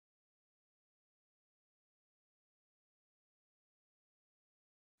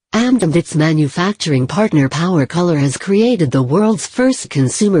AMD and its manufacturing partner PowerColor has created the world's first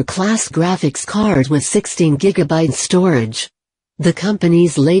consumer-class graphics card with 16GB storage. The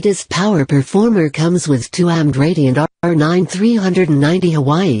company's latest power performer comes with two AMD Radeon R9 390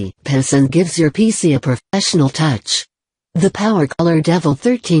 Hawaii PIS and gives your PC a professional touch. The PowerColor Devil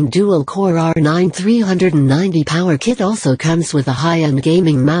 13 dual-core R9 390 power kit also comes with a high-end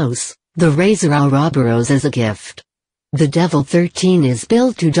gaming mouse, the Razer Ouroboros, as a gift. The Devil 13 is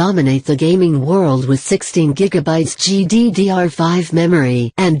built to dominate the gaming world with 16GB GDDR5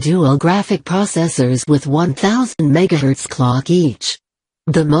 memory and dual graphic processors with 1000 MHz clock each.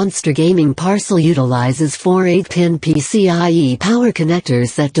 The monster gaming parcel utilizes four 8-pin PCIe power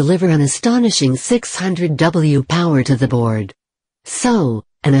connectors that deliver an astonishing 600W power to the board. So,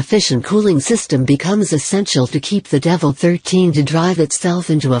 an efficient cooling system becomes essential to keep the Devil 13 to drive itself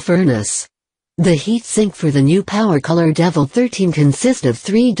into a furnace. The heatsink for the new PowerColor Devil 13 consists of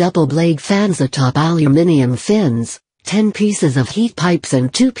 3 double-blade fans atop aluminum fins, 10 pieces of heat pipes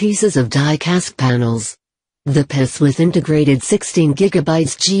and 2 pieces of die-cast panels. The PIS with integrated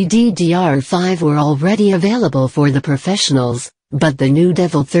 16GB GDDR5 were already available for the professionals, but the new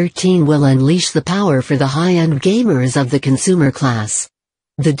Devil 13 will unleash the power for the high-end gamers of the consumer class.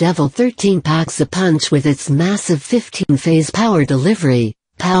 The Devil 13 packs a punch with its massive 15-phase power delivery,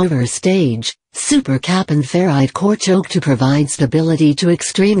 power stage, super cap and ferrite core choke to provide stability to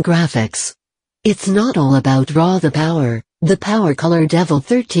extreme graphics. It's not all about the power. The PowerColor Devil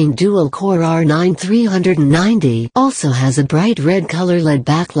 13 dual-core R9 390 also has a bright red color LED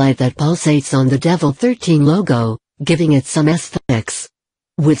backlight that pulsates on the Devil 13 logo, giving it some aesthetics.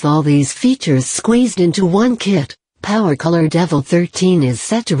 With all these features squeezed into one kit, PowerColor Devil 13 is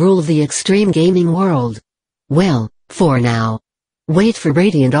set to rule the extreme gaming world. Well, for now. Wait for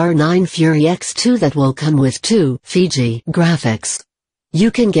Radeon R9 Fury X2 that will come with 2 Fiji graphics.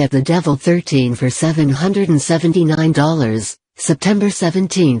 You can get the Devil 13 for $779, September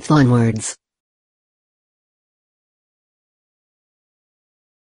 17th onwards.